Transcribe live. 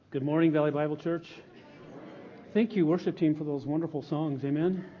Good morning, Valley Bible Church. Thank you, worship team, for those wonderful songs.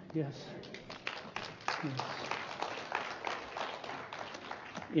 Amen? Yes.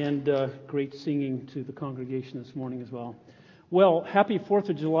 And great singing to the congregation this morning as well. Well, happy 4th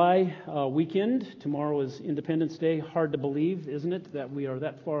of July weekend. Tomorrow is Independence Day. Hard to believe, isn't it, that we are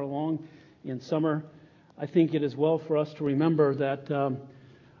that far along in summer. I think it is well for us to remember that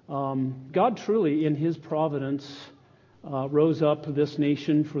God truly, in His providence, rose up this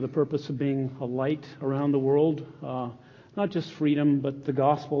nation for the purpose of being a light around the world. Not just freedom, but the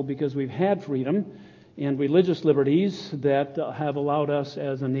gospel, because we've had freedom and religious liberties that have allowed us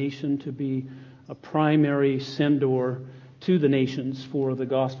as a nation to be a primary sendor to the nations for the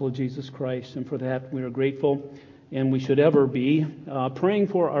gospel of Jesus Christ. And for that we are grateful, and we should ever be praying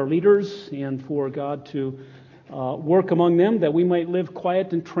for our leaders and for God to work among them, that we might live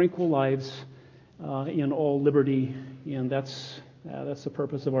quiet and tranquil lives in all liberty. And that's the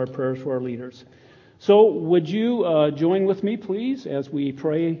purpose of our prayers for our leaders. So would you join with me, please, as we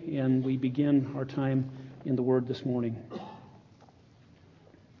pray and we begin our time in the Word this morning.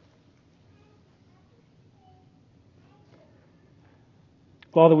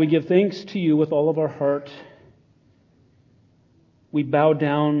 Father, we give thanks to you with all of our heart. We bow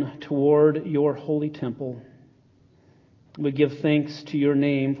down toward your holy temple. We give thanks to your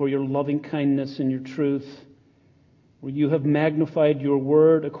name for your loving kindness and your truth, where you have magnified your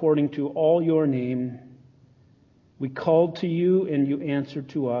word according to all your name. We called to you and you answered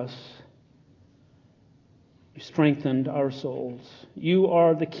to us. You strengthened our souls. You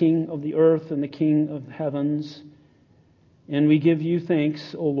are the King of the earth and the King of the heavens. And we give you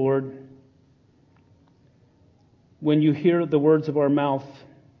thanks, O Lord, when you hear the words of our mouth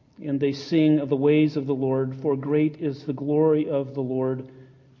and they sing of the ways of the Lord, for great is the glory of the Lord.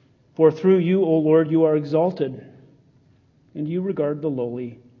 For through you, O Lord, you are exalted, and you regard the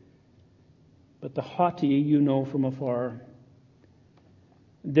lowly, but the haughty you know from afar.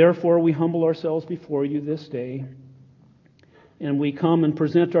 Therefore we humble ourselves before you this day, and we come and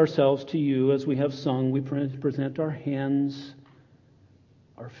present ourselves to you as we have sung. We present our hands,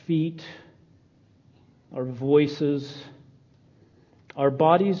 our feet, our voices, our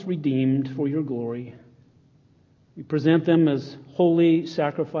bodies redeemed for your glory. We present them as holy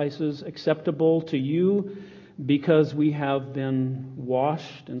sacrifices acceptable to you, because we have been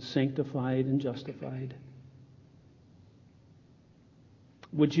washed and sanctified and justified.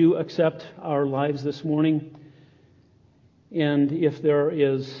 Would you accept our lives this morning? And if there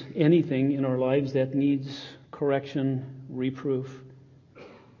is anything in our lives that needs correction, reproof,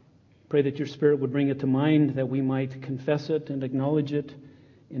 pray that your Spirit would bring it to mind, that we might confess it and acknowledge it,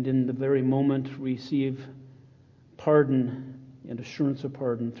 and in the very moment receive pardon and assurance of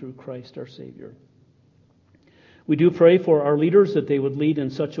pardon through Christ our Savior. We do pray for our leaders, that they would lead in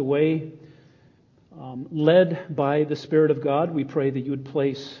such a way, led by the Spirit of God. We pray that you would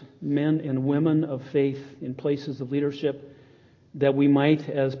place men and women of faith in places of leadership, that we might,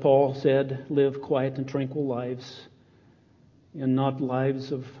 as Paul said, live quiet and tranquil lives, and not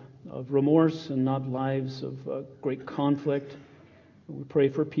lives of remorse, and not lives of great conflict. We pray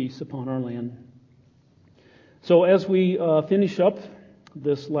for peace upon our land. So as we finish up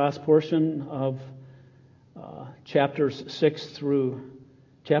this last portion of chapter 6,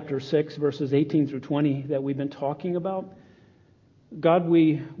 verses 18 through 20 that we've been talking about, God,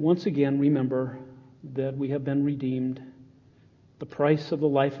 we once again remember that we have been redeemed, the price of the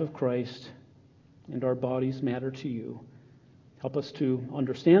life of Christ, and our bodies matter to you. Help us to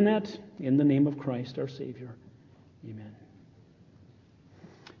understand that in the name of Christ our Savior. Amen.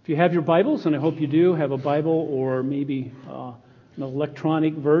 If you have your Bibles, and I hope you do have a Bible or maybe an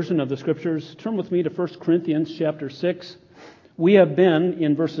electronic version of the Scriptures, turn with me to 1 Corinthians chapter 6. We have been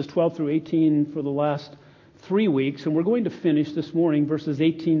in verses 12 through 18 for the last 3 weeks, and we're going to finish this morning verses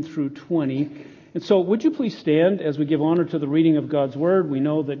 18 through 20. And so would you please stand as we give honor to the reading of God's Word? We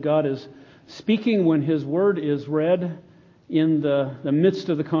know that God is speaking when His Word is read in the midst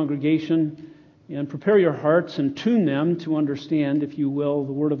of the congregation. And prepare your hearts and tune them to understand, if you will,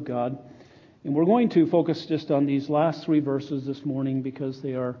 the Word of God. And we're going to focus just on these last 3 verses this morning, because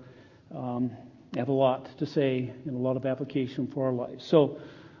they are have a lot to say and a lot of application for our lives. So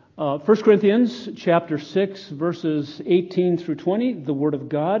 1 Corinthians chapter 6, verses 18 through 20, the Word of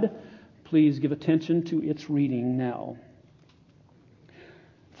God. Please give attention to its reading now.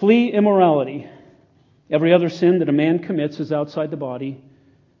 Flee immorality. Every other sin that a man commits is outside the body,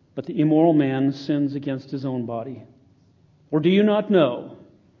 but the immoral man sins against his own body. Or do you not know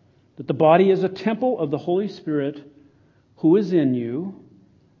that the body is a temple of the Holy Spirit who is in you,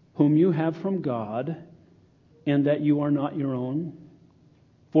 whom you have from God, and that you are not your own?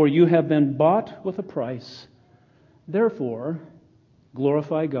 For you have been bought with a price. Therefore,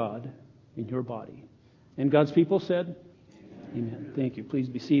 glorify God in your body. And God's people said, Amen. Thank you. Please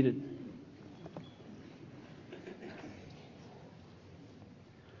be seated.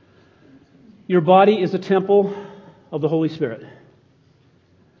 Your body is a temple of the Holy Spirit.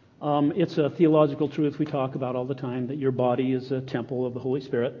 It's a theological truth we talk about all the time, that your body is a temple of the Holy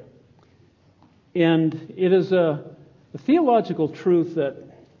Spirit. And it is a theological truth that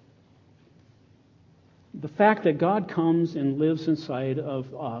the fact that God comes and lives inside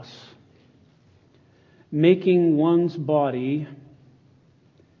of us, making one's body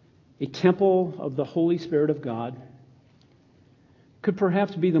a temple of the Holy Spirit of God, could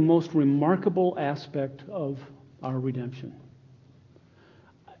perhaps be the most remarkable aspect of our redemption.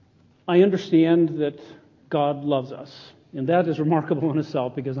 I understand that God loves us, and that is remarkable in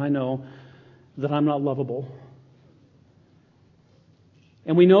itself because I know that I'm not lovable.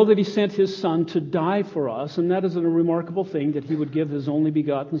 And we know that He sent His Son to die for us, and that is a remarkable thing, that He would give His only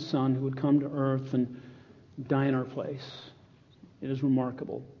begotten Son who would come to earth and die in our place. It is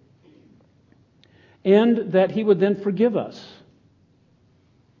remarkable. And that He would then forgive us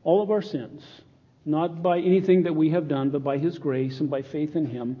all of our sins, not by anything that we have done, but by His grace and by faith in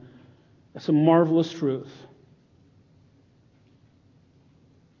Him. That's a marvelous truth.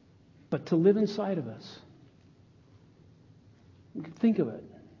 But to live inside of us, think of it.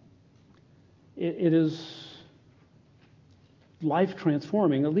 It is life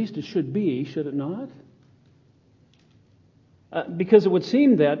transforming. At least it should be, should it not? Because it would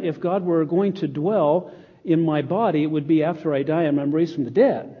seem that if God were going to dwell in my body, it would be after I die and I'm raised from the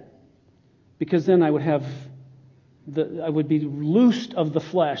dead. Because then I would be loosed of the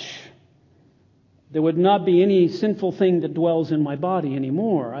flesh. There would not be any sinful thing that dwells in my body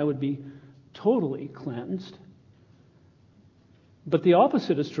anymore. I would be totally cleansed. But the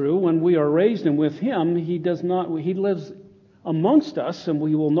opposite is true. When we are raised and with Him, He lives amongst us, and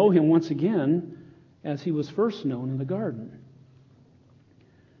we will know Him once again as He was first known in the garden.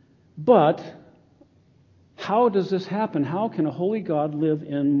 But how does this happen? How can a holy God live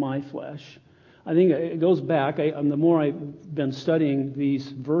in my flesh? I think it goes back. The more I've been studying these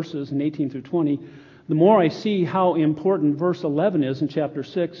verses in 18 through 20, the more I see how important verse 11 is in chapter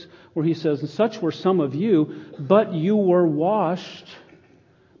 6, where he says, "And such were some of you, but you were washed,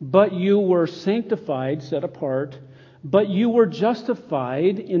 but you were sanctified," set apart, "but you were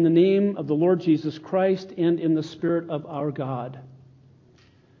justified in the name of the Lord Jesus Christ and in the Spirit of our God."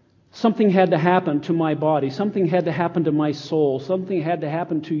 Something had to happen to my body. Something had to happen to my soul. Something had to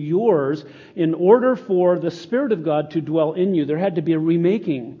happen to yours in order for the Spirit of God to dwell in you. There had to be a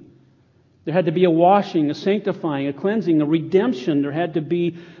remaking. There had to be a washing, a sanctifying, a cleansing, a redemption. There had to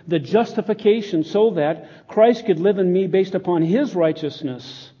be the justification so that Christ could live in me based upon His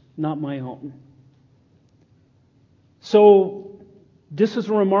righteousness, not my own. So this is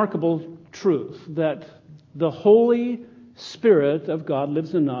a remarkable truth, that the Holy Spirit of God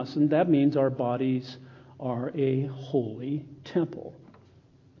lives in us, and that means our bodies are a holy temple.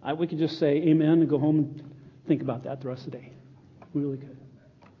 We could just say amen and go home and think about that the rest of the day. We really could.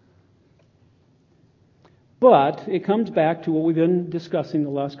 But it comes back to what we've been discussing the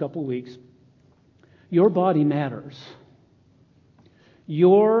last couple of weeks. Your body matters.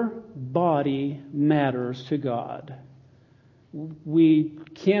 Your body matters to God. We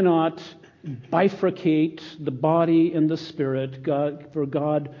cannot bifurcate the body and the spirit, for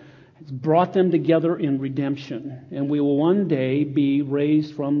God has brought them together in redemption. And we will one day be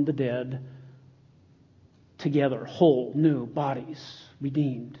raised from the dead together, whole, new bodies,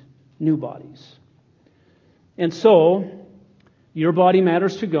 redeemed, new bodies. And so, your body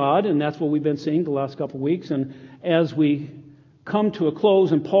matters to God, and that's what we've been seeing the last couple of weeks. And as we come to a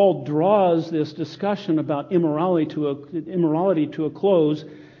close, and Paul draws this discussion about immorality to a close,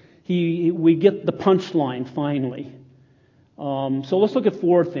 we get the punchline finally. So let's look at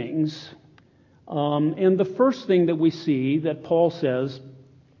four things. And the first thing that we see that Paul says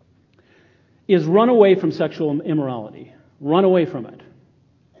is run away from sexual immorality. Run away from it.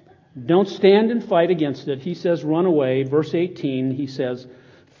 Don't stand and fight against it. He says run away. Verse 18, he says,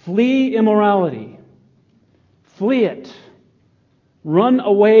 flee immorality. Flee it. Run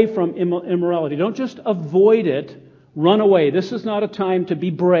away from immorality. Don't just avoid it. Run away. This is not a time to be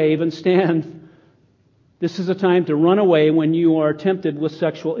brave and stand. This is a time to run away when you are tempted with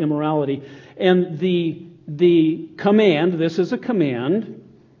sexual immorality. And the command, this is a command,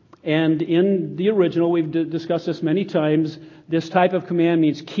 and in the original, we've discussed this many times, this type of command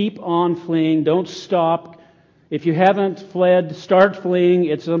means keep on fleeing, don't stop. If you haven't fled, start fleeing.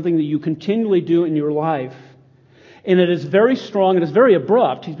 It's something that you continually do in your life. And it is very strong, and it's very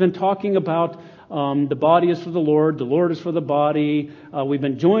abrupt. He's been talking about the body is for the Lord is for the body. We've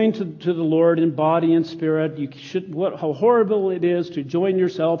been joined to the Lord in body and spirit. How horrible it is to join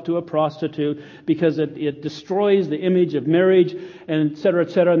yourself to a prostitute, because it destroys the image of marriage, and et cetera,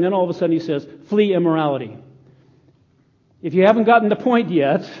 et cetera. And then all of a sudden he says, flee immorality. If you haven't gotten the point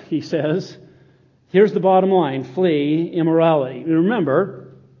yet, he says, here's the bottom line: flee immorality. And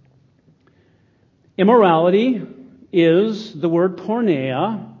remember, immorality is the word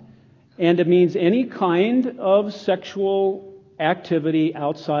porneia, and it means any kind of sexual activity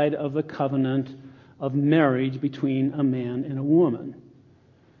outside of the covenant of marriage between a man and a woman.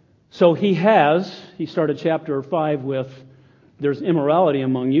 So he started chapter 5 with, there's immorality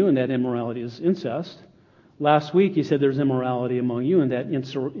among you, and that immorality is incest. Last week he said there's immorality among you, and that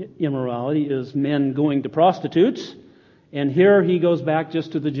immorality is men going to prostitutes. And here he goes back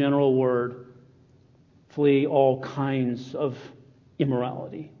just to the general word: flee all kinds of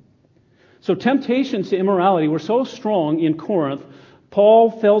immorality. So temptations to immorality were so strong in Corinth,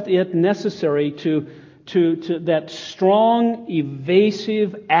 Paul felt it necessary to that strong,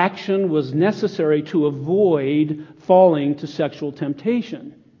 evasive action was necessary to avoid falling to sexual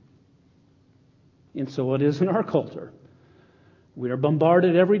temptation. And so it is in our culture. We are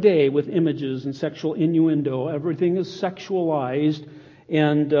bombarded every day with images and sexual innuendo. Everything is sexualized,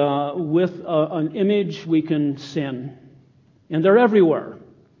 and with an image we can sin. And they're everywhere.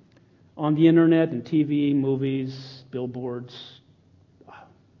 On the internet and TV, movies, billboards.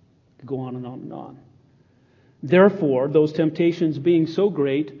 Go on and on and on. Therefore, those temptations being so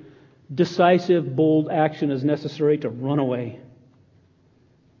great, decisive, bold action is necessary to run away.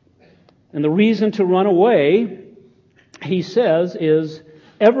 And the reason to run away, he says, is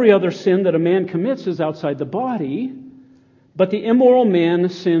every other sin that a man commits is outside the body, but the immoral man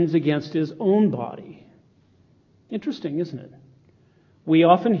sins against his own body. Interesting, isn't it? We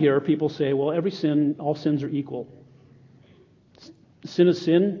often hear people say, well, all sins are equal. Sin is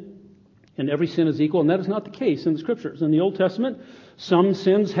sin, and every sin is equal, and that is not the case in the Scriptures. In the Old Testament, some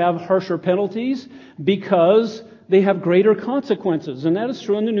sins have harsher penalties because they have greater consequences, and that is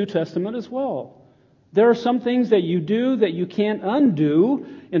true in the New Testament as well. There are some things that you do that you can't undo,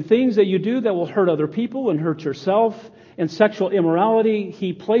 and things that you do that will hurt other people and hurt yourself. And sexual immorality,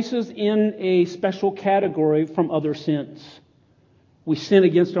 he places in a special category from other sins. We sin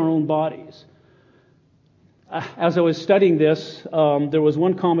against our own bodies. As I was studying this, there was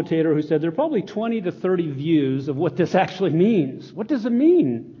one commentator who said there are probably 20 to 30 views of what this actually means. What does it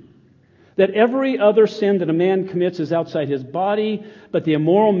mean? That every other sin that a man commits is outside his body, but the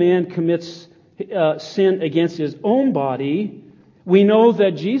immoral man commits sin against his own body. We know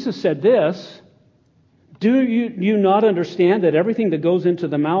that Jesus said this: do you not understand that everything that goes into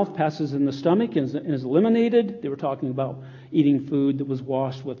the mouth passes in the stomach and is eliminated? They were talking about eating food that was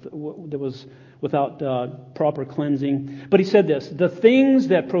washed that was without proper cleansing. But he said this: the things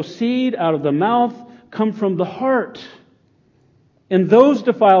that proceed out of the mouth come from the heart, and those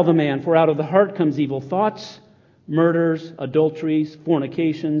defile the man. For out of the heart comes evil thoughts, murders, adulteries,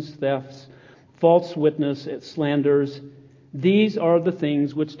 fornications, thefts, false witness, slanders. These are the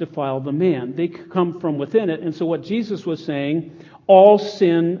things which defile the man. They come from within it. And so what Jesus was saying, all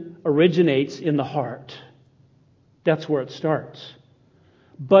sin originates in the heart. That's where it starts.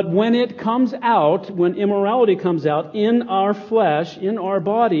 But when it comes out, when immorality comes out in our flesh, in our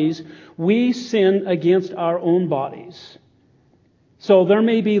bodies, we sin against our own bodies. So there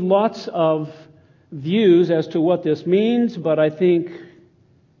may be lots of views as to what this means, but I think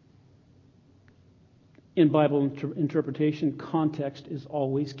in Bible interpretation, context is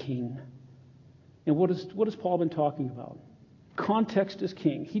always king. And what has Paul been talking about? Context is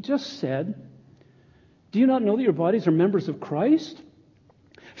king. He just said, do you not know that your bodies are members of Christ?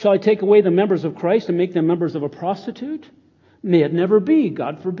 Shall I take away the members of Christ and make them members of a prostitute? May it never be,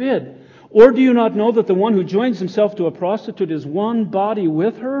 God forbid. Or do you not know that the one who joins himself to a prostitute is one body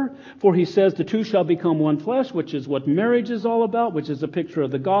with her? For he says the two shall become one flesh, which is what marriage is all about, which is a picture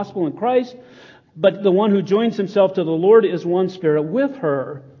of the gospel in Christ. But the one who joins himself to the Lord is one spirit with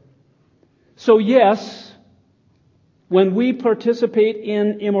her. So yes, when we participate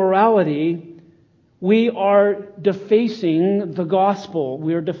in immorality, we are defacing the gospel.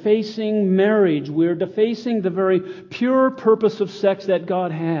 We are defacing marriage. We are defacing the very pure purpose of sex that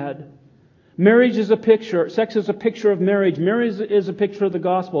God had. Marriage is a picture. Sex is a picture of marriage. Marriage is a picture of the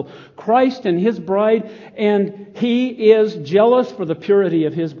gospel. Christ and His bride, and He is jealous for the purity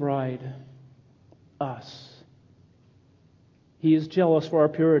of His bride. Us. He is jealous for our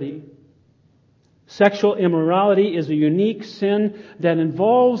purity. Sexual immorality is a unique sin that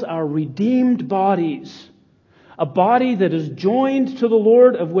involves our redeemed bodies. A body that is joined to the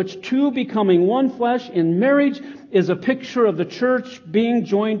Lord, of which two becoming one flesh in marriage is a picture of the church being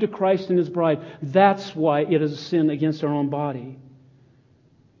joined to Christ and His bride. That's why it is a sin against our own body.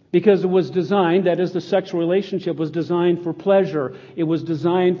 Because it was designed, that is, the sexual relationship was designed for pleasure. It was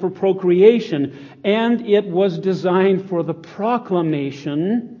designed for procreation. And it was designed for the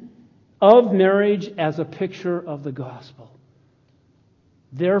proclamation of marriage as a picture of the gospel.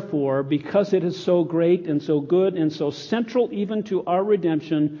 Therefore, because it is so great and so good and so central even to our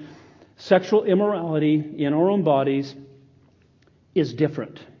redemption, sexual immorality in our own bodies is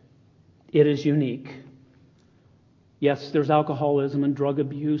different. It is unique. Yes, there's alcoholism and drug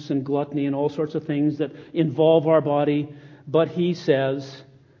abuse and gluttony and all sorts of things that involve our body, but he says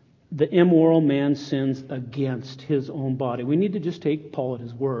the immoral man sins against his own body. We need to just take Paul at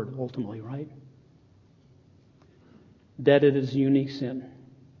his word, ultimately, right? That it is a unique sin.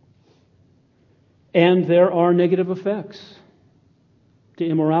 And there are negative effects to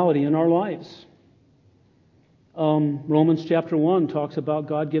immorality in our lives. Romans chapter 1 talks about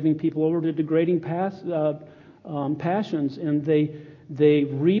God giving people over to degrading passions, and they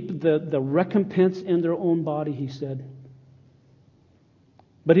reap the recompense in their own body, he said.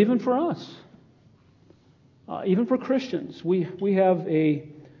 But even for us, even for Christians, we have a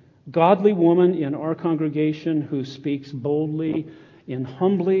godly woman in our congregation who speaks boldly and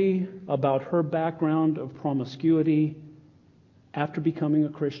humbly about her background of promiscuity after becoming a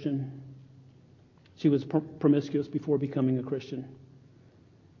Christian. She was promiscuous before becoming a Christian.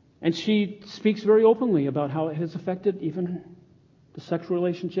 And she speaks very openly about how it has affected even the sexual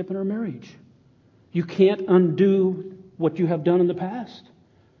relationship in her marriage. You can't undo what you have done in the past.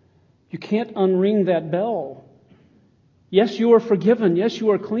 You can't unring that bell. Yes, you are forgiven. Yes,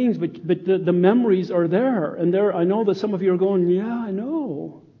 you are cleansed, but the memories are there. And there, I know that some of you are going, yeah, I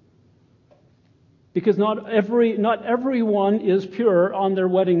know. Because not everyone is pure on their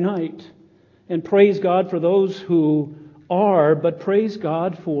wedding night. And praise God for those who are, but praise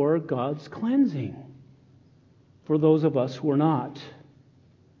God for God's cleansing for those of us who are not.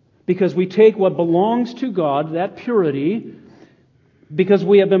 Because we take what belongs to God, that purity, because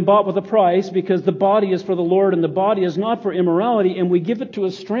we have been bought with a price, because the body is for the Lord and the body is not for immorality, and we give it to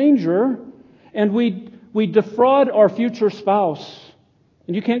a stranger, and we defraud our future spouse.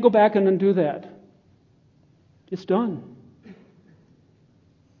 And you can't go back and undo that. It's done.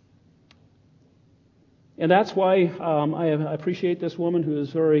 And that's why I appreciate this woman who is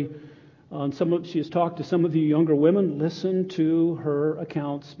very, she has talked to some of you younger women. Listen to her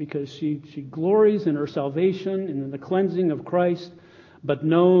accounts, because she glories in her salvation and in the cleansing of Christ, but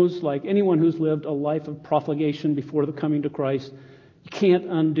knows, like anyone who's lived a life of profligation before the coming to Christ, you can't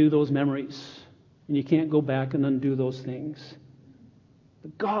undo those memories. And you can't go back and undo those things.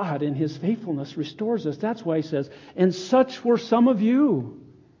 But God, in His faithfulness, restores us. That's why He says, and such were some of you.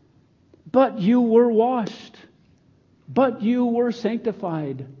 But you were washed. But you were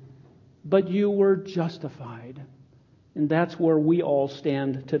sanctified. But you were justified. And that's where we all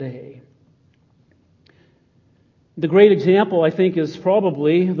stand today. The great example, I think, is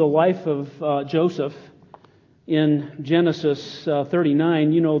probably the life of Joseph in Genesis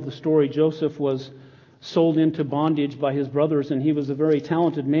 39. You know the story. Joseph was sold into bondage by his brothers, and he was a very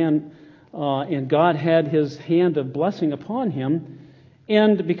talented man, and God had His hand of blessing upon him.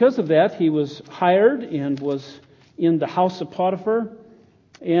 And because of that, he was hired and was in the house of Potiphar.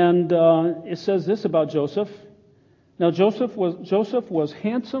 And it says this about Joseph. Now Joseph was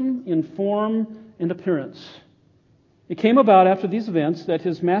handsome in form and appearance. It came about after these events that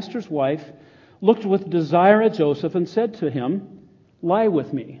his master's wife looked with desire at Joseph and said to him, "Lie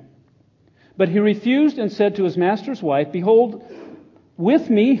with me." But he refused and said to his master's wife, "Behold, with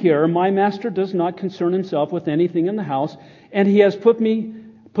me here my master does not concern himself with anything in the house, and he has put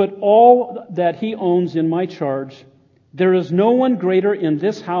all that he owns in my charge. There is no one greater in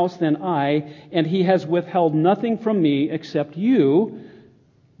this house than I, and he has withheld nothing from me except you,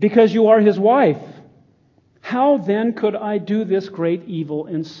 because you are his wife. How then could I do this great evil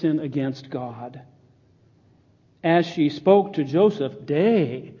and sin against God?" As she spoke to Joseph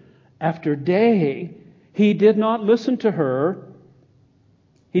day after day, he did not listen to her.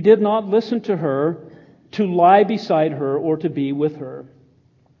 He did not listen to her to lie beside her or to be with her.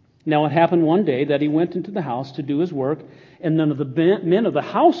 Now it happened one day that he went into the house to do his work, and none of the men of the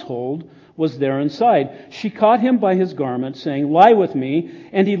household was there inside. She caught him by his garment, saying, "Lie with me."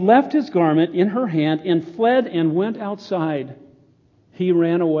 And he left his garment in her hand and fled and went outside. He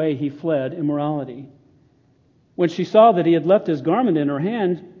ran away, he fled immorality. When she saw that he had left his garment in her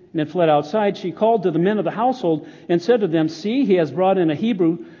hand and had fled outside, she called to the men of the household and said to them, "See, he has brought in a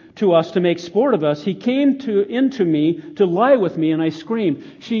Hebrew to us to make sport of us. He came into me to lie with me, and I screamed.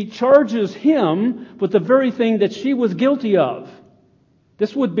 She charges him with the very thing that she was guilty of.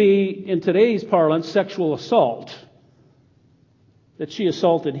 This would be, in today's parlance, sexual assault. That she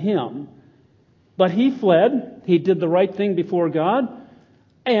assaulted him. But he fled. He did the right thing before God.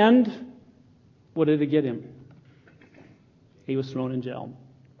 And what did it get him? He was thrown in jail.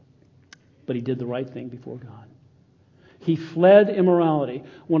 But he did the right thing before God. He fled immorality.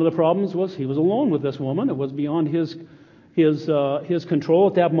 One of the problems was he was alone with this woman. It was beyond his control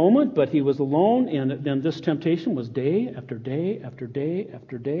at that moment, but he was alone, and then this temptation was day after day after day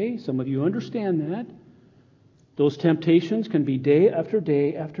after day. Some of you understand that. Those temptations can be day after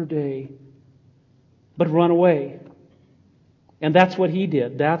day after day. But run away. And that's what he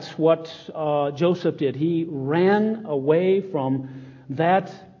did. That's what Joseph did. He ran away from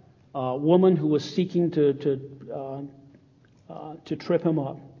that woman who was seeking to trip him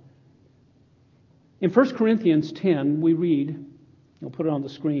up. In 1 Corinthians 10, we read, I'll put it on the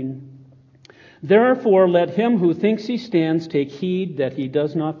screen, "Therefore let him who thinks he stands take heed that he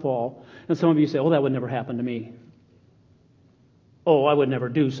does not fall." And some of you say, "Oh, that would never happen to me. Oh, I would never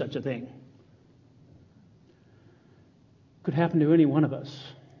do such a thing." Could happen to any one of us.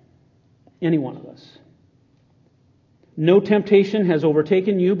 Any one of us. "No temptation has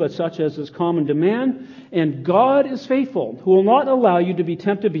overtaken you, but such as is common to man. And God is faithful, who will not allow you to be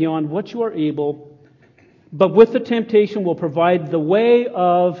tempted beyond what you are able, but with the temptation will provide the way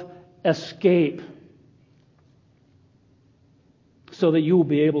of escape, so that you will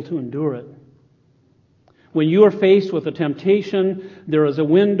be able to endure it." When you are faced with a temptation, there is a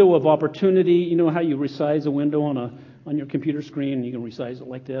window of opportunity. You know how you resize a window on your computer screen? You can resize it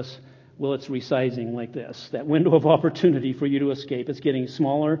like this. Well, it's resizing like this. That window of opportunity for you to escape. It's getting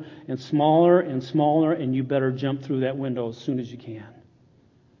smaller and smaller and smaller, and you better jump through that window as soon as you can.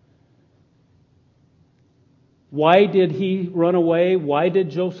 Why did he run away? Why did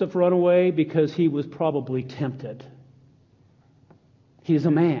Joseph run away? Because he was probably tempted. He's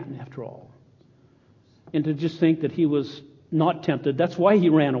a man, after all. And to just think that he was not tempted, that's why he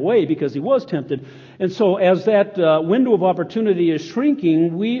ran away, because he was tempted. And so as that window of opportunity is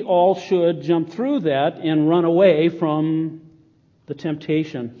shrinking, we all should jump through that and run away from the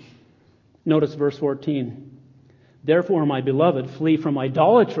temptation. Notice verse 14. "Therefore, my beloved, flee from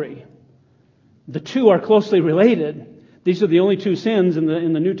idolatry." The two are closely related. These are the only two sins in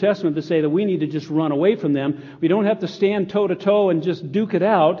the New Testament that say that we need to just run away from them. We don't have to stand toe to toe and just duke it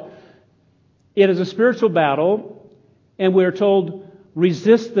out. It is a spiritual battle. And we're told,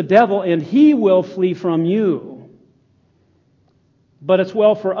 resist the devil and he will flee from you. But it's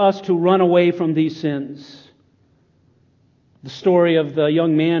well for us to run away from these sins. The story of the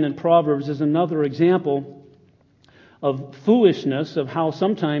young man in Proverbs is another example of foolishness, of how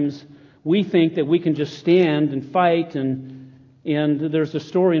sometimes we think that we can just stand and fight. And there's a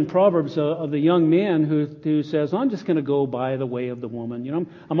story in Proverbs of the young man who says, "I'm just going to go by the way of the woman. You know,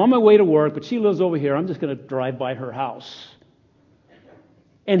 I'm on my way to work, but she lives over here. I'm just going to drive by her house."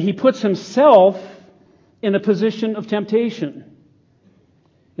 And he puts himself in a position of temptation.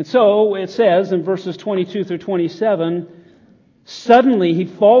 And so it says in verses 22 through 27, "Suddenly he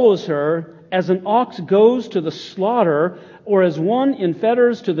follows her as an ox goes to the slaughter, or as one in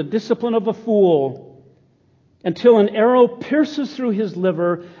fetters to the discipline of a fool, until an arrow pierces through his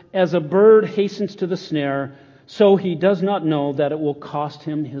liver, as a bird hastens to the snare, so he does not know that it will cost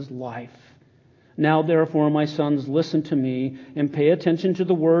him his life. Now therefore, my sons, listen to me and pay attention to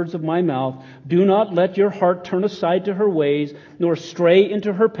the words of my mouth. Do not let your heart turn aside to her ways, nor stray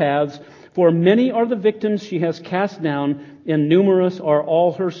into her paths. For many are the victims she has cast down, and numerous are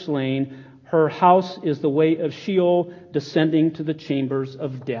all her slain. Her house is the way of Sheol, descending to the chambers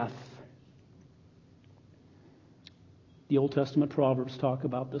of death." The Old Testament Proverbs talk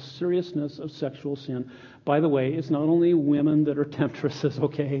about the seriousness of sexual sin. By the way, it's not only women that are temptresses,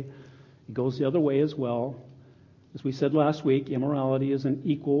 okay? It goes the other way as well. As we said last week, immorality is an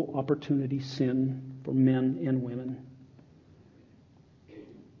equal opportunity sin for men and women.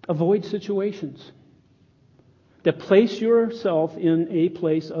 Avoid situations that place yourself in a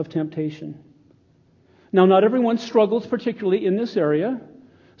place of temptation. Now, not everyone struggles particularly in this area.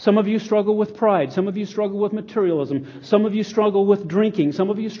 Some of you struggle with pride. Some of you struggle with materialism. Some of you struggle with drinking. Some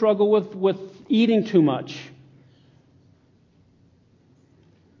of you struggle with eating too much.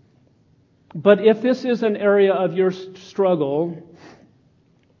 But if this is an area of your struggle,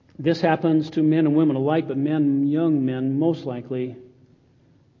 this happens to men and women alike, but men, young men, most likely,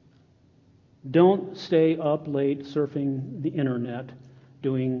 don't stay up late surfing the internet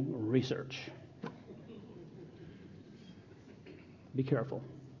doing research. Be careful.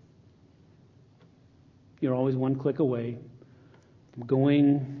 You're always one click away from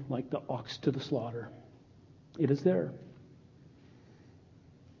going like the ox to the slaughter. It is there.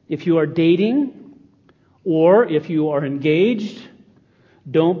 If you are dating or if you are engaged,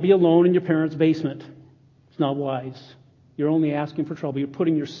 don't be alone in your parents' basement. It's not wise. You're only asking for trouble. You're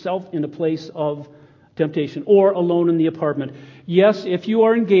putting yourself in a place of temptation, or alone in the apartment. Yes, if you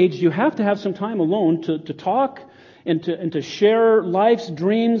are engaged, you have to have some time alone to talk and to share life's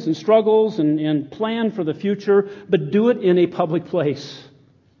dreams and struggles and plan for the future, but do it in a public place.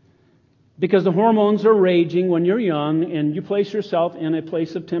 Because the hormones are raging when you're young and you place yourself in a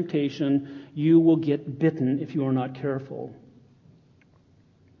place of temptation, you will get bitten if you are not careful.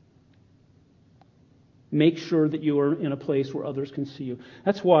 Make sure that you are in a place where others can see you.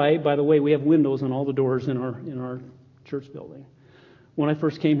 That's why, by the way, we have windows on all the doors in our church building. When I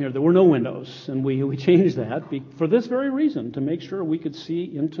first came here, there were no windows, and we changed that for this very reason, to make sure we could see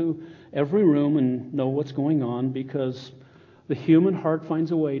into every room and know what's going on, because the human heart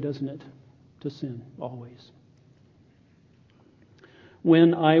finds a way, doesn't it, to sin, always.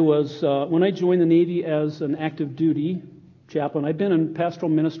 When I joined the Navy as an active duty chaplain, I'd been in pastoral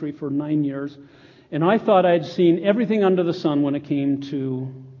ministry for 9 years, and I thought I'd seen everything under the sun when it came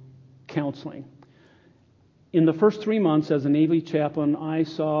to counseling. In the first 3 months as a Navy chaplain, I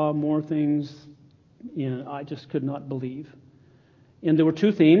saw more things I just could not believe. And there were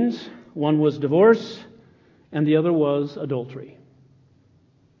 2 themes. One was divorce, and the other was adultery.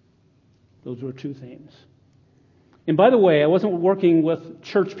 Those were 2 themes. And by the way, I wasn't working with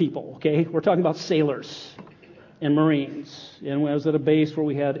church people, okay? We're talking about sailors and Marines. And I was at a base where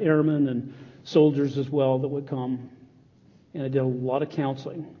we had airmen and soldiers as well that would come. And I did a lot of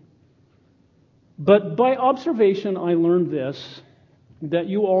counseling. But by observation, I learned this, that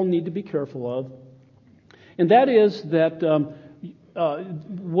you all need to be careful of. And that is that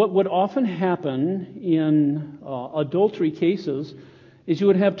what would often happen in adultery cases is you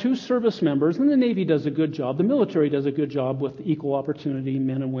would have 2 service members, and the Navy does a good job, the military does a good job with equal opportunity,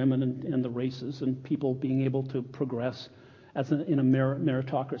 men and women and the races, and people being able to progress in a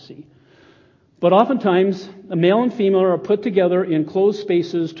meritocracy. But oftentimes, a male and female are put together in closed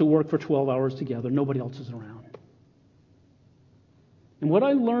spaces to work for 12 hours together. Nobody else is around. And what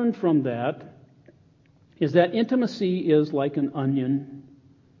I learned from that is that intimacy is like an onion.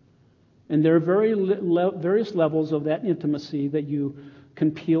 And there are various levels of that intimacy that you can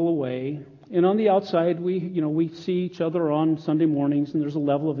peel away. And on the outside, we see each other on Sunday mornings, and there's a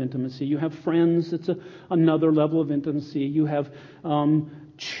level of intimacy. You have friends, it's another level of intimacy. You have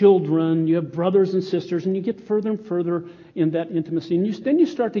children, you have brothers and sisters, and you get further and further in that intimacy. And then you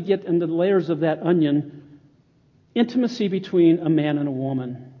start to get into the layers of that onion, intimacy between a man and a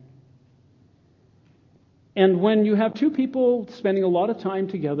woman. And when you have 2 people spending a lot of time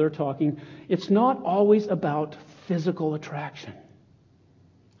together talking, it's not always about physical attraction.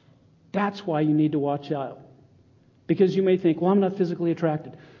 That's why you need to watch out. Because you may think, well, I'm not physically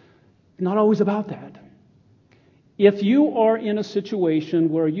attracted. Not always about that. If you are in a situation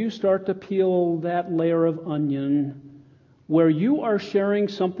where you start to peel that layer of onion, where you are sharing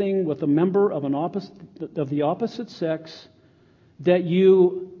something with a member of the opposite sex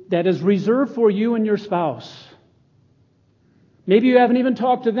that is reserved for you and your spouse, maybe you haven't even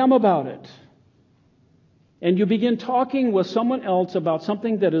talked to them about it, and you begin talking with someone else about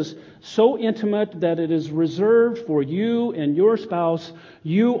something that is so intimate that it is reserved for you and your spouse,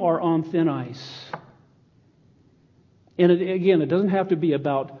 you are on thin ice. And it doesn't have to be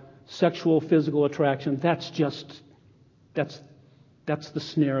about sexual, physical attraction. That's the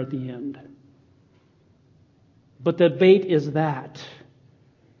snare at the end. But the bait is that.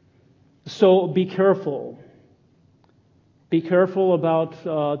 So be careful. Be careful about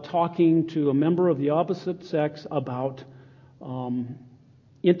talking to a member of the opposite sex about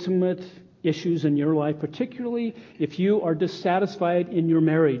intimate issues in your life, particularly if you are dissatisfied in your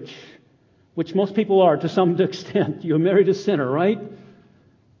marriage, which most people are to some extent. You're married a sinner, right?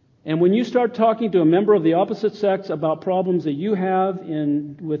 And when you start talking to a member of the opposite sex about problems that you have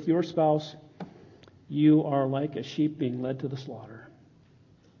with your spouse, you are like a sheep being led to the slaughter.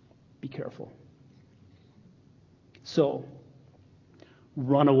 Be careful. So,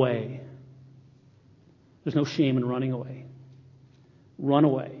 run away. There's no shame in running away. Run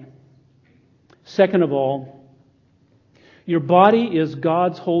away. Second of all, your body is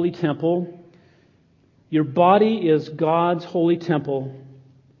God's holy temple. Your body is God's holy temple.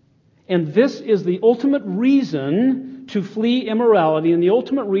 And this is the ultimate reason to flee immorality, and the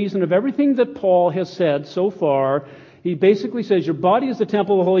ultimate reason of everything that Paul has said so far He basically says, your body is the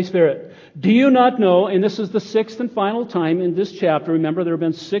temple of the Holy Spirit. Do you not know, and this is the sixth and final time in this chapter, remember there have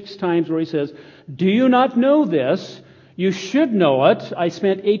been 6 times where he says, do you not know this? You should know it. I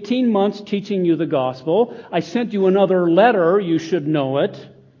spent 18 months teaching you the gospel. I sent you another letter. You should know it.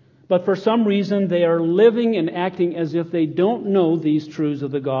 But for some reason, they are living and acting as if they don't know these truths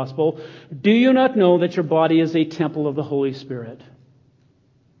of the gospel. Do you not know that your body is a temple of the Holy Spirit,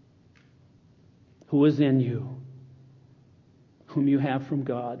 who is in you, whom you have from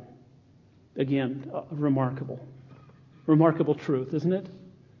God? Again, remarkable truth, isn't it?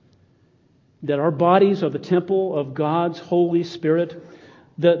 That our bodies are the temple of God's Holy Spirit.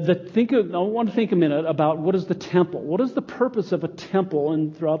 I want to think a minute about what is the temple. What is the purpose of a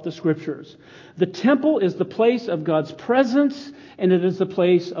temple throughout the Scriptures? The temple is the place of God's presence, and it is the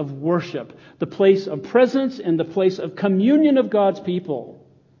place of worship, the place of presence and the place of communion of God's people.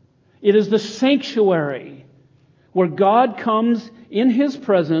 It is the sanctuary where God comes in His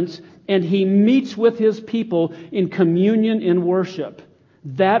presence and He meets with His people in communion and worship.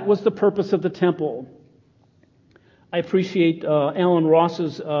 That was the purpose of the temple. I appreciate Alan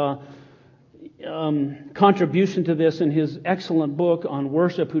Ross's contribution to this in his excellent book on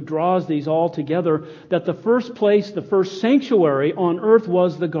worship, who draws these all together, that the first place, the first sanctuary on earth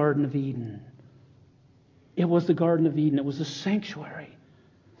was the Garden of Eden. It was the Garden of Eden. It was a sanctuary.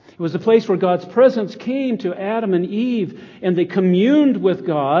 It was a place where God's presence came to Adam and Eve, and they communed with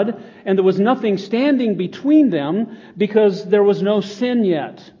God, and there was nothing standing between them because there was no sin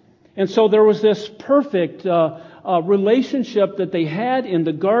yet. And so there was this perfect relationship that they had in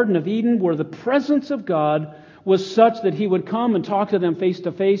the Garden of Eden, where the presence of God was such that He would come and talk to them face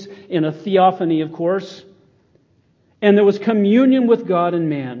to face in a theophany, of course. And there was communion with God and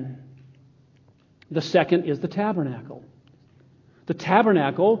man. The second is the tabernacle. The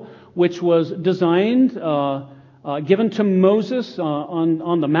tabernacle, which was designed, given to Moses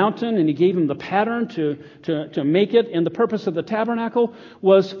on the mountain, and he gave him the pattern to make it. And the purpose of the tabernacle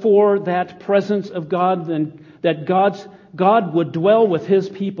was for that presence of God, and that God would dwell with His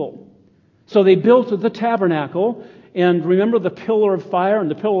people. So they built the tabernacle, and remember the pillar of fire and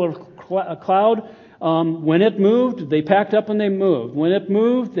the pillar of cloud. When it moved, they packed up and they moved. When it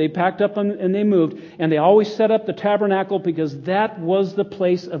moved, they packed up and they moved. And they always set up the tabernacle because that was the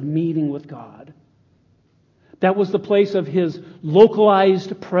place of meeting with God. That was the place of His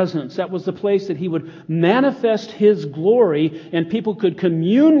localized presence. That was the place that He would manifest His glory and people could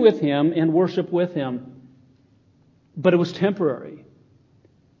commune with Him and worship with Him. But it was temporary.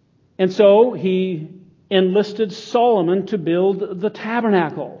 And so He enlisted Solomon to build the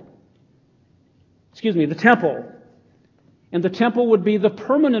tabernacle. The temple. And the temple would be the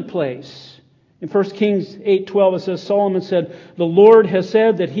permanent place. In 1 Kings 8:12 it says, Solomon said, the Lord has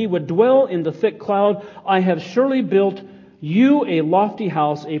said that He would dwell in the thick cloud. I have surely built you a lofty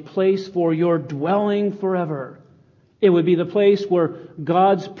house, a place for your dwelling forever. It would be the place where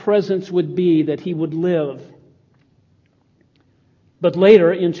God's presence would be, that He would live. But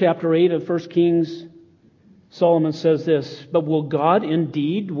later in chapter 8 of 1 Kings, Solomon says this, but will God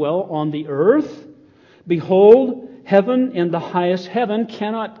indeed dwell on the earth? Behold, heaven and the highest heaven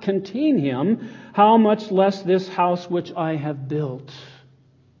cannot contain Him. How much less this house which I have built?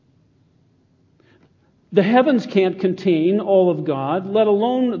 The heavens can't contain all of God, let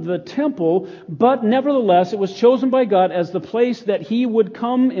alone the temple, but nevertheless it was chosen by God as the place that He would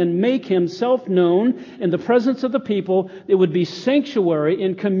come and make Himself known in the presence of the people. It would be sanctuary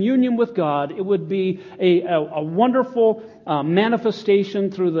in communion with God. It would be a wonderful manifestation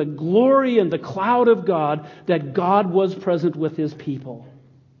through the glory and the cloud of God that God was present with His people.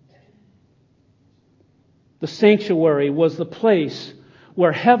 The sanctuary was the place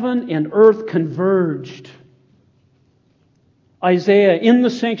where heaven and earth converged. Isaiah, in the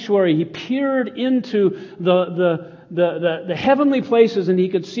sanctuary, he peered into the heavenly places and he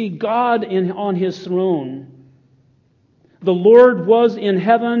could see God on His throne. The Lord was in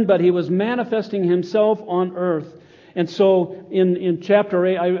heaven, but He was manifesting Himself on earth. And so in chapter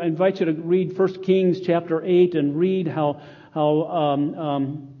 8, I invite you to read 1 Kings chapter 8 and read how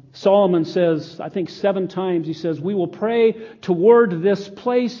Solomon says, I think 7 times, he says, we will pray toward this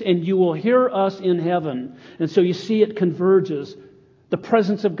place and you will hear us in heaven. And so you see it converges. The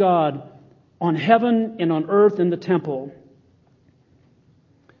presence of God on heaven and on earth in the temple.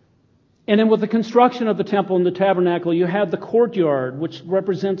 And then with the construction of the temple and the tabernacle, you have the courtyard, which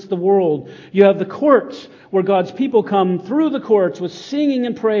represents the world. You have the courts, where God's people come through the courts with singing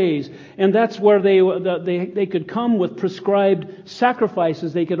and praise. And that's where they could come with prescribed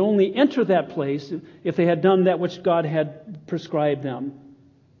sacrifices. They could only enter that place if they had done that which God had prescribed them.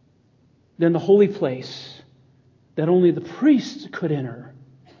 Then the holy place, that only the priests could enter.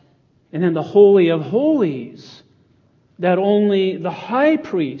 And then the Holy of Holies that only the high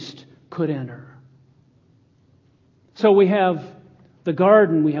priest could enter. So we have the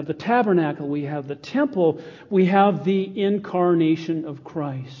garden, we have the tabernacle, we have the temple, we have the incarnation of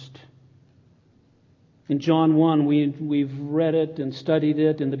Christ. In John 1, we've read it and studied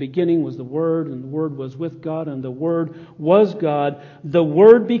it. In the beginning was the Word, and the Word was with God, and the Word was God. The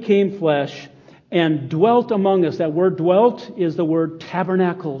Word became flesh and dwelt among us. That word dwelt is the word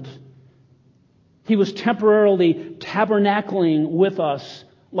tabernacled. He was temporarily tabernacling with us,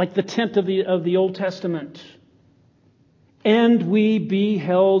 like the tent of the Old Testament. And we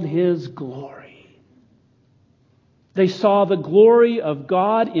beheld His glory. They saw the glory of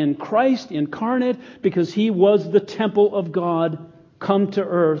God in Christ incarnate because He was the temple of God come to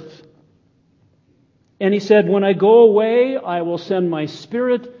earth. And He said, when I go away, I will send my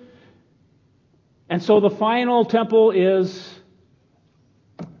Spirit. And so the final temple is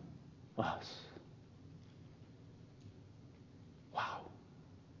us. Wow.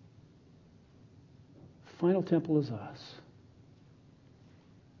 The final temple is us.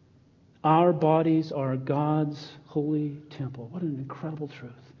 Our bodies are God's holy temple. What an incredible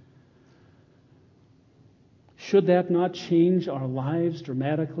truth. Should that not change our lives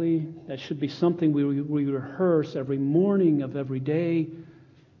dramatically? That should be something we rehearse every morning of every day.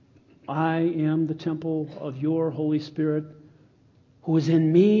 I am the temple of your Holy Spirit, who is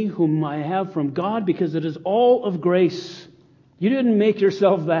in me, whom I have from God, because it is all of grace. You didn't make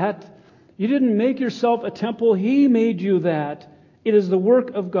yourself that. You didn't make yourself a temple. He made you that. It is the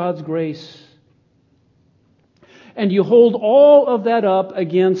work of God's grace. And you hold all of that up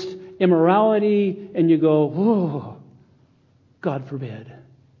against immorality, and you go, whoa, God forbid.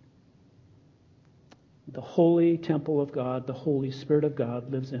 The holy temple of God, the Holy Spirit of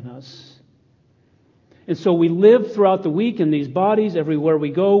God lives in us. And so we live throughout the week in these bodies. Everywhere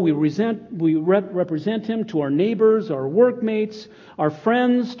we go, we represent Him to our neighbors, our workmates, our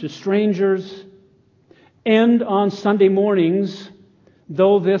friends, to strangers. And on Sunday mornings,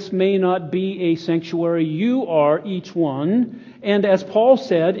 though this may not be a sanctuary, you are each one. And as Paul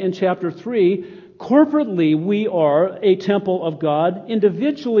said in chapter 3, corporately we are a temple of God.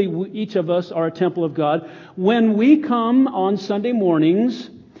 Individually, each of us are a temple of God. When we come on Sunday mornings,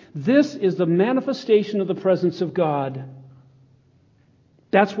 this is the manifestation of the presence of God.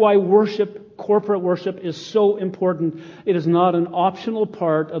 That's why worship, corporate worship, is so important. It is not an optional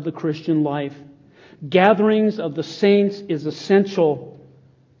part of the Christian life. Gatherings of the saints is essential.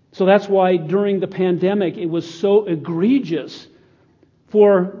 So that's why during the pandemic it was so egregious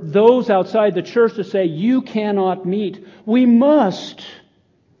for those outside the church to say, you cannot meet. We must,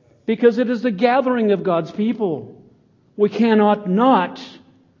 because it is the gathering of God's people. We cannot not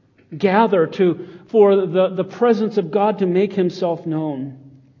gather for the presence of God to make Himself known.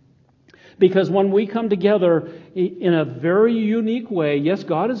 Because when we come together in a very unique way, yes,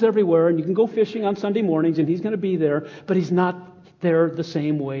 God is everywhere, and you can go fishing on Sunday mornings, and He's going to be there, but He's not there the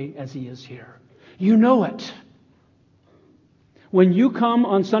same way as He is here. You know it. When you come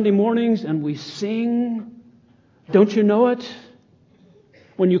on Sunday mornings and we sing, don't you know it?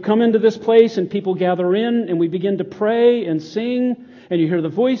 When you come into this place and people gather in and we begin to pray and sing, and you hear the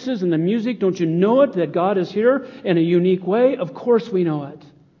voices and the music, don't you know it, that God is here in a unique way? Of course we know it.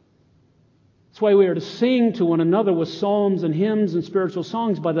 That's why we are to sing to one another with psalms and hymns and spiritual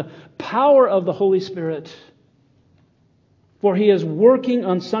songs by the power of the Holy Spirit. For He is working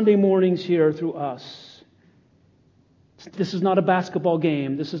on Sunday mornings here through us. This is not a basketball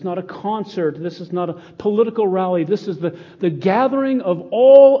game. This is not a concert. This is not a political rally. This is the gathering of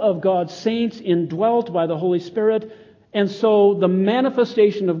all of God's saints indwelt by the Holy Spirit. And so the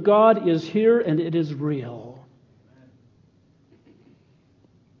manifestation of God is here, and it is real.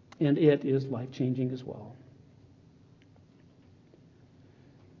 And it is life-changing as well.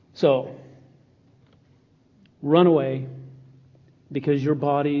 So, run away, because your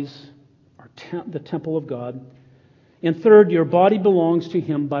bodies are the temple of God. And third, your body belongs to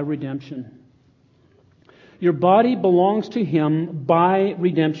Him by redemption. Your body belongs to Him by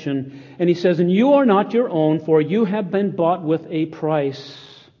redemption. And He says, and you are not your own, for you have been bought with a price.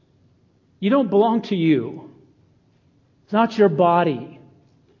 You don't belong to you. It's not your body.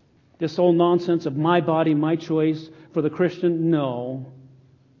 This whole nonsense of my body, my choice for the Christian, no.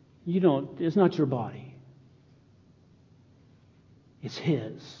 You don't. It's not your body. It's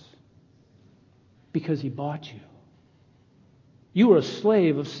His. Because He bought you. You were a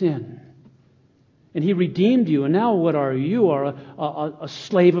slave of sin. And He redeemed you. And now what are you? You are a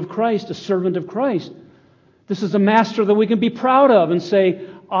slave of Christ, a servant of Christ. This is a master that we can be proud of and say,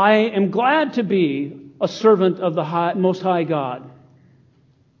 I am glad to be a servant of the Most High God.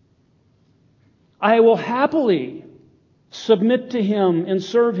 I will happily submit to Him and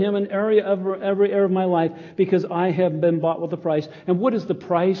serve Him in every area of my life because I have been bought with a price. And what is the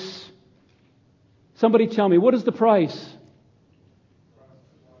price? Somebody tell me, what is the price?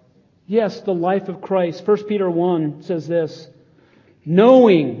 Yes, the life of Christ. 1 Peter 1 says this,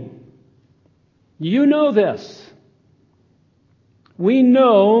 knowing, you know this, we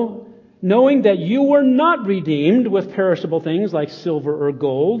know, knowing that you were not redeemed with perishable things like silver or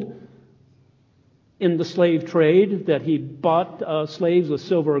gold, in the slave trade that he bought slaves with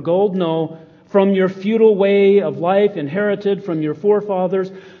silver or gold. No, from your feudal way of life inherited from your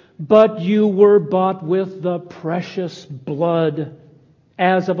forefathers, but you were bought with the precious blood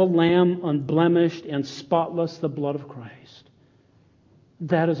as of a lamb unblemished and spotless, the blood of Christ.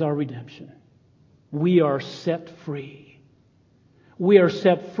 That is our redemption. We are set free. We are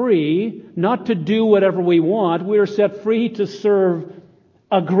set free not to do whatever we want. We are set free to serve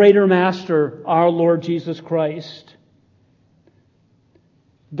a greater master, our Lord Jesus Christ.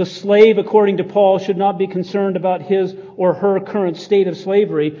 The slave, according to Paul, should not be concerned about his or her current state of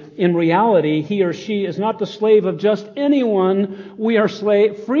slavery. In reality, he or she is not the slave of just anyone. We are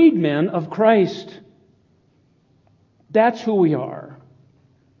freedmen of Christ. That's who we are.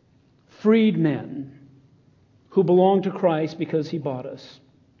 Freedmen who belong to Christ because He bought us.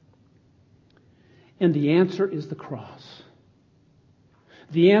 And the answer is the cross.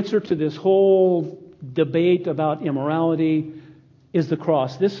 The answer to this whole debate about immorality is the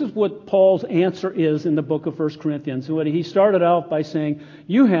cross. This is what Paul's answer is in the book of 1 Corinthians. What he started out by saying,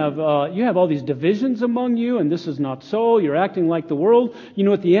 you have all these divisions among you, and this is not so. You're acting like the world. You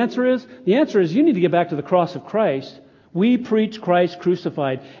know what the answer is? The answer is you need to get back to the cross of Christ. We preach Christ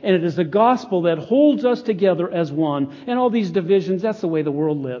crucified, and it is the gospel that holds us together as one. And all these divisions, that's the way the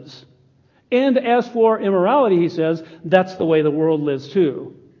world lives. And as for immorality, he says, that's the way the world lives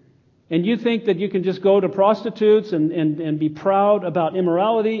too. And you think that you can just go to prostitutes and be proud about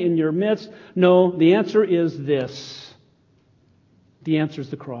immorality in your midst? No, the answer is this. The answer is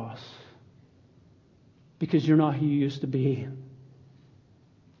the cross. Because you're not who you used to be.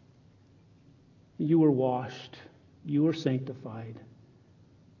 You were washed. You were sanctified.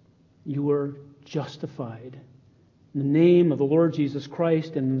 You were justified. In the name of the Lord Jesus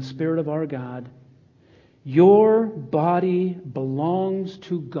Christ and in the Spirit of our God, your body belongs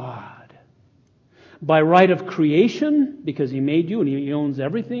to God. By right of creation, because He made you and He owns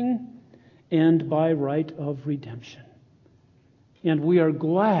everything, and by right of redemption. And we are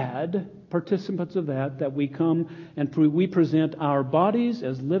glad, participants of that we come and we present our bodies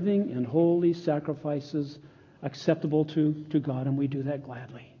as living and holy sacrifices acceptable to God, and we do that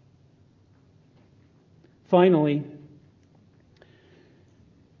gladly. Finally,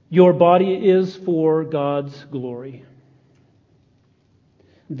 your body is for God's glory.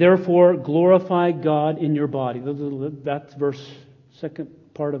 Therefore, glorify God in your body. That's second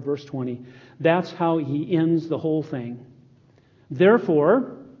part of verse 20. That's how he ends the whole thing.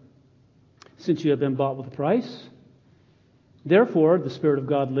 Therefore, since you have been bought with a price, therefore the Spirit of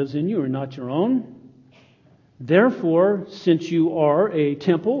God lives in you, and not your own. Therefore, since you are a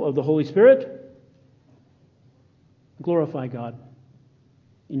temple of the Holy Spirit, glorify God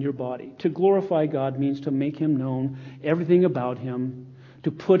in your body. To glorify God means to make Him known, everything about Him,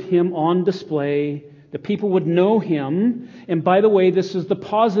 to put Him on display, that people would know Him. And by the way, this is the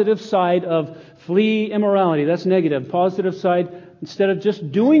positive side of flee immorality. That's negative. Positive side, instead of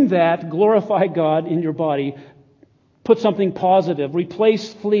just doing that, glorify God in your body. Put something positive.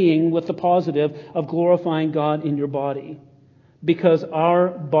 Replace fleeing with the positive of glorifying God in your body. Because our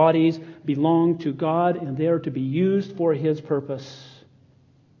bodies belong to God and they are to be used for His purpose.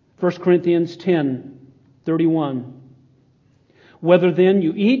 1 Corinthians 10:31. Whether then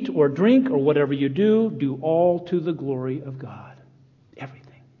you eat or drink or whatever you do all to the glory of God.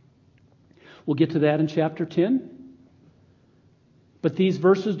 Everything. We'll get to that in chapter 10. But these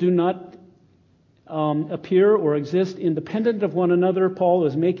verses do not appear or exist independent of one another. Paul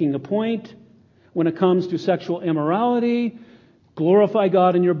is making a point. When it comes to sexual immorality, glorify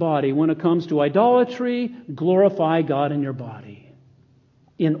God in your body. When it comes to idolatry, glorify God in your body.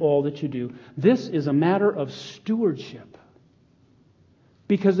 In all that you do. This is a matter of stewardship.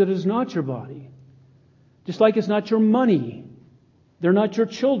 Because it is not your body. Just like it's not your money. They're not your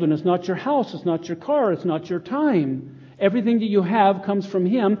children. It's not your house. It's not your car. It's not your time. Everything that you have comes from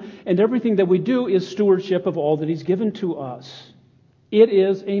Him. And everything that we do is stewardship of all that He's given to us. It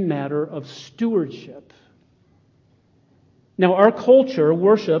is a matter of stewardship. Now, our culture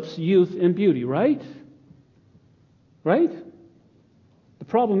worships youth and beauty, right? Right? The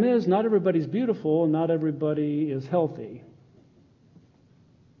problem is, not everybody's beautiful and not everybody is healthy.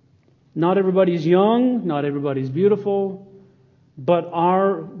 Not everybody's young, not everybody's beautiful, but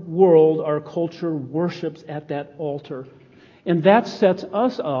our world, our culture worships at that altar. And that sets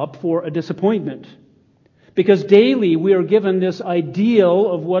us up for a disappointment. Because daily we are given this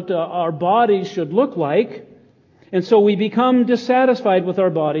ideal of what our bodies should look like, and so we become dissatisfied with our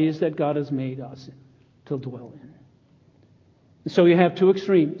bodies that God has made us to dwell in. And so you have two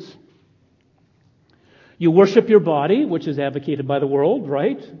extremes. You worship your body, which is advocated by the world,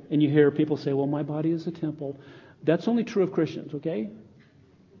 right? And you hear people say, well, my body is a temple. That's only true of Christians, okay?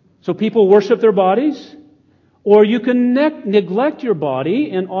 So people worship their bodies, or you can neglect your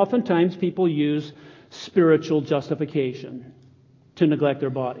body, and oftentimes people use spiritual justification to neglect their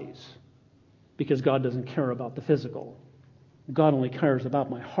bodies because God doesn't care about the physical. God only cares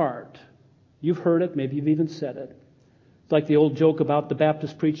about my heart. You've heard it, maybe you've even said it. It's like the old joke about the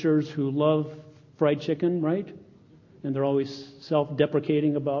Baptist preachers who love fried chicken, right? And they're always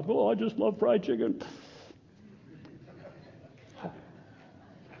self-deprecating about, oh, I just love fried chicken.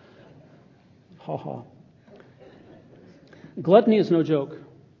 Ha ha. Gluttony is no joke.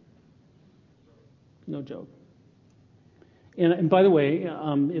 No joke. And by the way,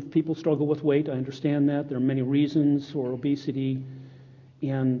 if people struggle with weight, I understand that. There are many reasons for obesity.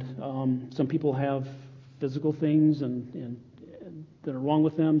 And some people have physical things and that are wrong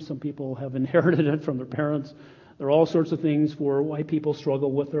with them. Some people have inherited it from their parents. There are all sorts of things for why people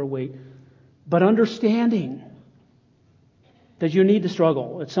struggle with their weight. But understanding that you need to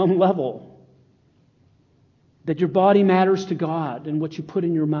struggle at some level, that your body matters to God and what you put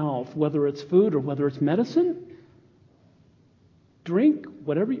in your mouth, whether it's food or whether it's medicine, drink,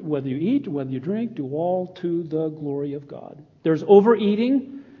 whether you eat or whether you drink, do all to the glory of God. There's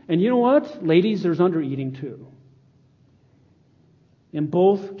overeating, and you know what? Ladies, there's undereating too. And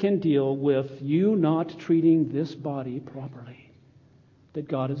both can deal with you not treating this body properly that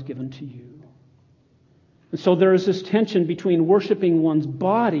God has given to you. And so there is this tension between worshiping one's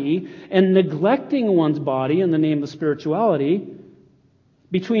body and neglecting one's body in the name of spirituality,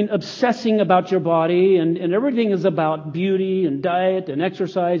 between obsessing about your body and everything is about beauty and diet and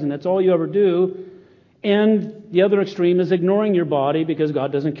exercise and that's all you ever do, and the other extreme is ignoring your body because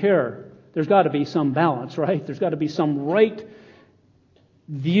God doesn't care. There's got to be some balance, right? There's got to be some right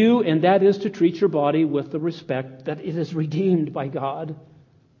view, and that is to treat your body with the respect that it is redeemed by God.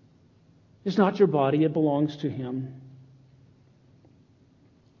 It's not your body, it belongs to Him.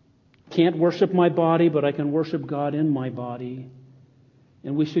 Can't worship my body, but I can worship God in my body.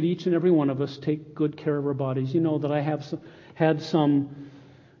 And we should, each and every one of us, take good care of our bodies. You know that I have had some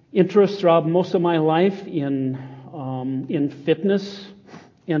interest throughout most of my life in fitness,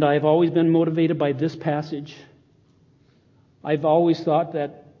 and I've always been motivated by this passage. I've always thought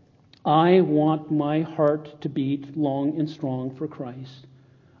that I want my heart to beat long and strong for Christ.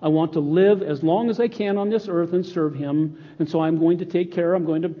 I want to live as long as I can on this earth and serve Him, and so I'm going to take care. I'm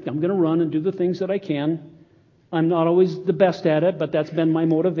going to run and do the things that I can. I'm not always the best at it, but that's been my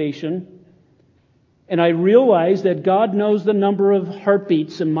motivation. And I realize that God knows the number of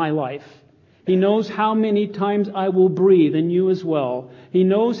heartbeats in my life. He knows how many times I will breathe, and you as well. He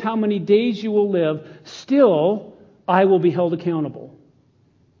knows how many days you will live. Still, I will be held accountable.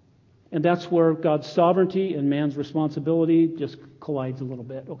 And that's where God's sovereignty and man's responsibility just collides a little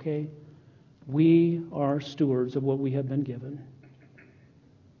bit, okay? We are stewards of what we have been given.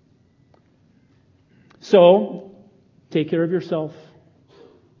 So, take care of yourself.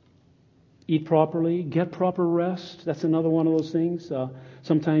 Eat properly. Get proper rest. That's another one of those things.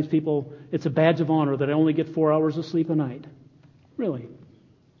 Sometimes people, it's a badge of honor that I only get 4 hours of sleep a night. Really.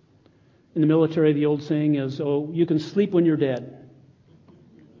 In the military, the old saying is, oh, you can sleep when you're dead.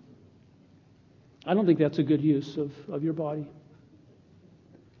 I don't think that's a good use of your body.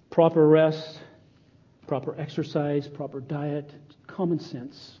 Proper rest, proper exercise, proper diet, common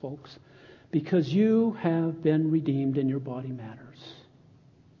sense, folks. Because you have been redeemed and your body matters.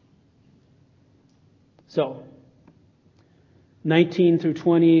 So, 19 through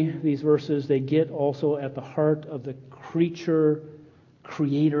 20, these verses, they get also at the heart of the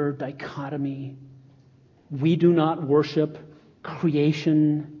creature-creator dichotomy. We do not worship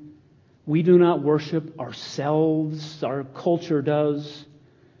creation. We do not worship ourselves. Our culture does.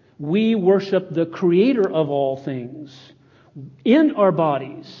 We worship the Creator of all things in our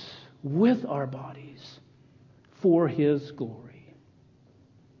bodies, with our bodies, for His glory.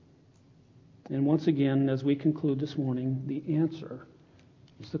 And once again, as we conclude this morning, the answer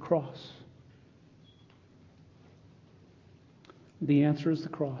is the cross. The answer is the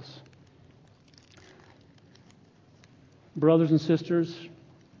cross. Brothers and sisters,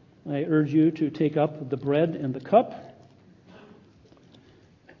 I urge you to take up the bread and the cup.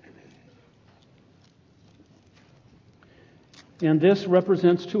 And this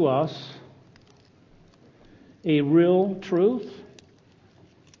represents to us a real truth,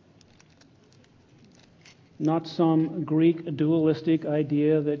 not some Greek dualistic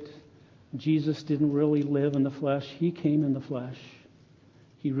idea that Jesus didn't really live in the flesh. He came in the flesh.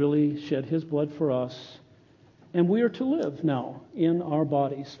 He really shed his blood for us. And we are to live now in our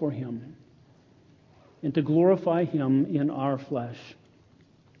bodies for him and to glorify him in our flesh.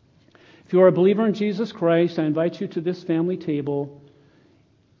 If you are a believer in Jesus Christ, I invite you to this family table.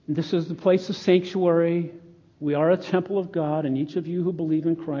 This is the place of sanctuary. We are a temple of God, and each of you who believe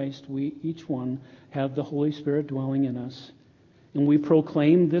in Christ, we each one have the Holy Spirit dwelling in us. And we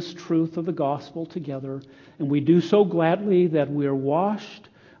proclaim this truth of the gospel together, and we do so gladly that we are washed,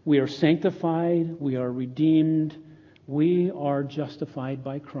 we are sanctified, we are redeemed, we are justified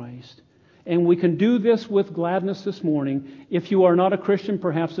by Christ. And we can do this with gladness this morning. If you are not a Christian,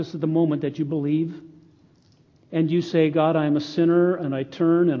 perhaps this is the moment that you believe. And you say, God, I am a sinner, and I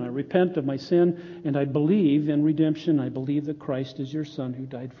turn and I repent of my sin, and I believe in redemption. I believe that Christ is your Son who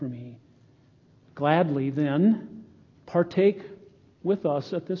died for me. Gladly, then, partake with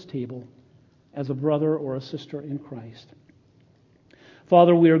us at this table as a brother or a sister in Christ.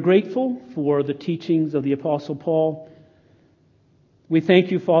 Father, we are grateful for the teachings of the Apostle Paul. We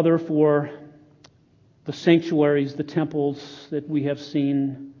thank you, Father, for the sanctuaries, the temples that we have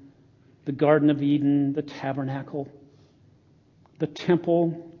seen, the Garden of Eden, the tabernacle, the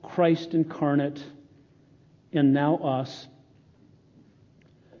temple, Christ incarnate, and now us.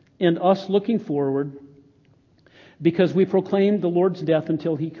 And us looking forward, because we proclaim the Lord's death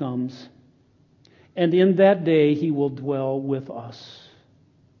until he comes. And in that day he will dwell with us,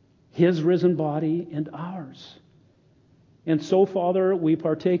 his risen body and ours. And so, Father, we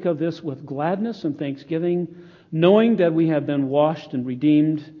partake of this with gladness and thanksgiving, knowing that we have been washed and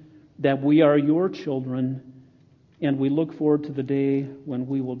redeemed, that we are your children, and we look forward to the day when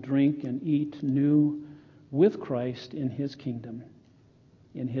we will drink and eat new with Christ in his kingdom.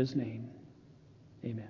 In his name, amen.